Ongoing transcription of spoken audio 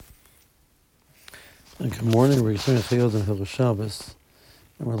Good morning. We're doing Hilchos and Hilchos Shabbos,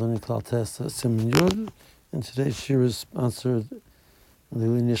 and we're learning Klal test Siman. And today's shir is sponsored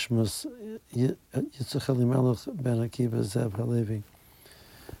Lili Nishmas Yitzchak Elimelech Ben Akiva Zev Halevi.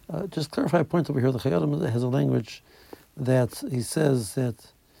 Just clarify a point over here. The Chayyim has a language that he says that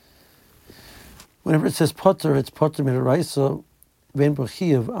whenever it says Patur, it's Patur Miderabanan, Vein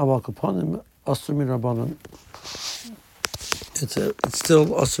B'chiyav Awal Kaponim Assur Miderabanan. It's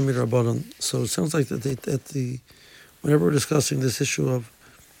still Assur Miderabanan. So it sounds like that whenever we're discussing this issue of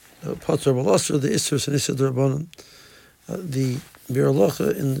Patur B'al Assur, the Assur and Assur D'Rabbanan, the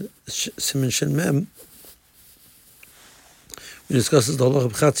Biralocha in Siman Shin Mem, he discusses the halacha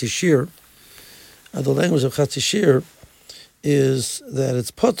of Chatzi Shir. The language of Chatzi Shir is that it's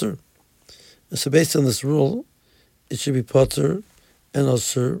Patur. So based on this rule, it should be Patur and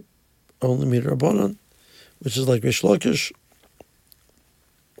Assur only Miderabanan, which is like Rish Lakish.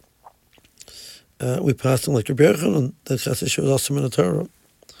 We passed on like Rabbi Yochanan that Chatzi Shir is also in the Torah.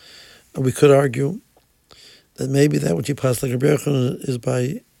 We could argue that maybe that which he passed like Rabbi Yochanan is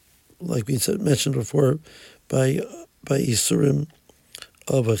by, like we mentioned before, by Isurim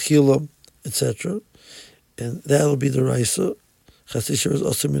of Achila, etc. And that'll be the Raisa. Chatzi Shir is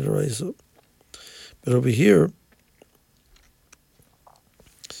also in the Raisa. But over here,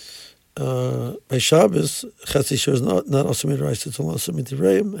 by Shabbos, Chatzi Shir is not also Miderabanan, it's only also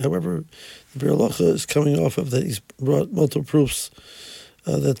Midirabanan. However, the Biralocha is coming off of that. He's brought multiple proofs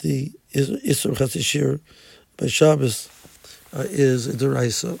that the Isur Chatzi Shir by Shabbos is a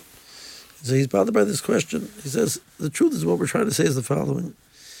deraisa. So he's bothered by this question. He says, the truth is what we're trying to say is the following.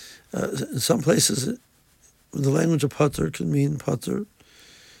 In some places, the language of Patur can mean Patur,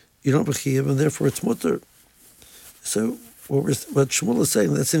 you don't b'chiyav, and therefore it's mutter. So what Shmuel is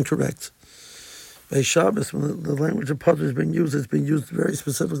saying, that's incorrect. By Shabbos, when the language of Patur is being used, it's being used very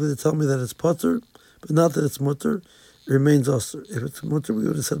specifically to tell me that it's Patur, but not that it's mutter. It remains Assur. If it's mutter, we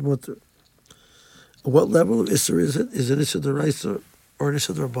would have said mutter. What level of Isser is it? Is it Isser D'Oraisa or an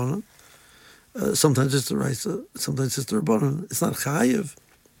Isser D'Rabbanan? Sometimes it's D'Oraisa, sometimes it's D'Rabbanan. It's not Chayiv.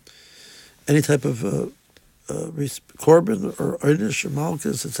 Any type of Korban or Einish or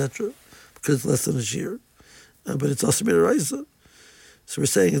Malchus, etc., because it's less than a shear. But it's Assur Miderabanan. So we're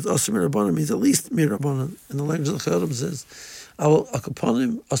saying it's Assur Miderabanan means at least Miderabanan. And the language of the Chayyim says, Awal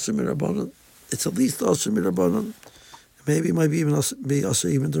Akaponim Assur Miderabanan. It's at least Assur Miderabanan. Maybe it might be even Assur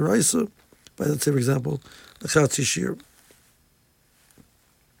even D'Oraisa. By, let's say, for example, the Chatzi Shir.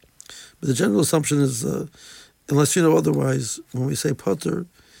 But the general assumption is, unless you know otherwise, when we say Patur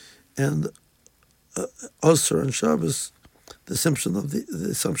and Assur on Shabbos, the assumption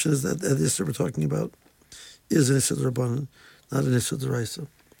is that the Isser we're talking about is an Isser D'Rabbanan, not an Isser D'Oraisa.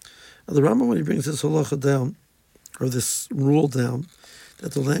 Now the Rambam, when he brings this halacha down, or this rule down,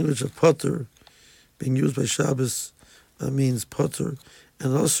 that the language of Patur being used by Shabbos means Patur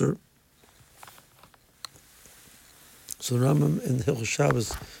and Assur. So the Rambam in Hilchos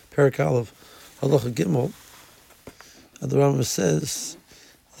Shabbos, Perek Aleph, Halacha Gimel, the Rambam says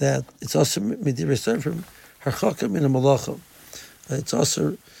that it's Assur Midirabanan from Harchaka min Malacha. It's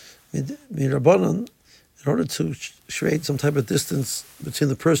Assur Miderabanan in order to create some type of distance between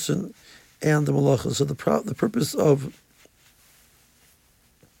the person and the Malacha. So the purpose of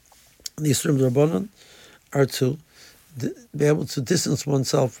the Isurim D'Rabbanan are to be able to distance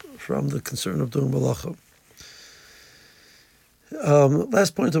oneself from the concern of doing Malacha.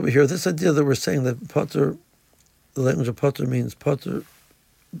 Last point over here, this idea that we're saying that Patur, the language of Patur means Patur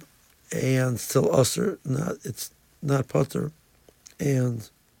and still Assur, it's not Patur and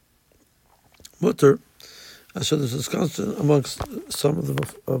mutter. So there's a discussion amongst some of the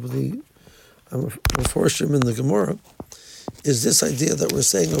Meforshim in the Gemara, is this idea that we're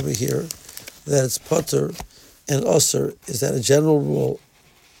saying over here that it's Patur and Assur, is that a general rule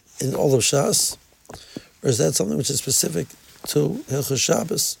in all of Shas, or is that something which is specific to Hilchos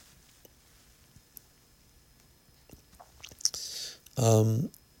Shabbos? The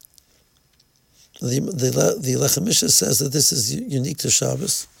Lechem Mishnah says that this is unique to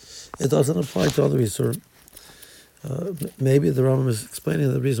Shabbos. It doesn't apply to other Isurim. Maybe the Rambam is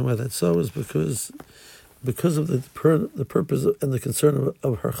explaining the reason why that's so is because of the purpose and the concern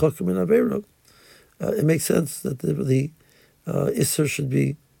of Harchaka min Aveira. It makes sense that the Isser should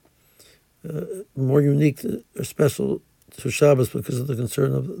be more unique or special to Shabbos because of the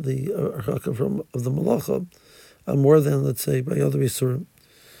concern of the Harchaka of the Malacha, more than, let's say, by other Isurim.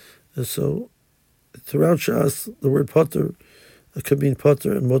 So throughout Shas, the word Patur could mean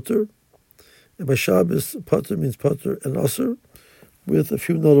Patur and Mutter. And by Shabbos, Patur means Patur and Assur, with a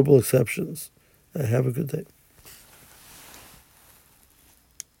few notable exceptions. Have a good day.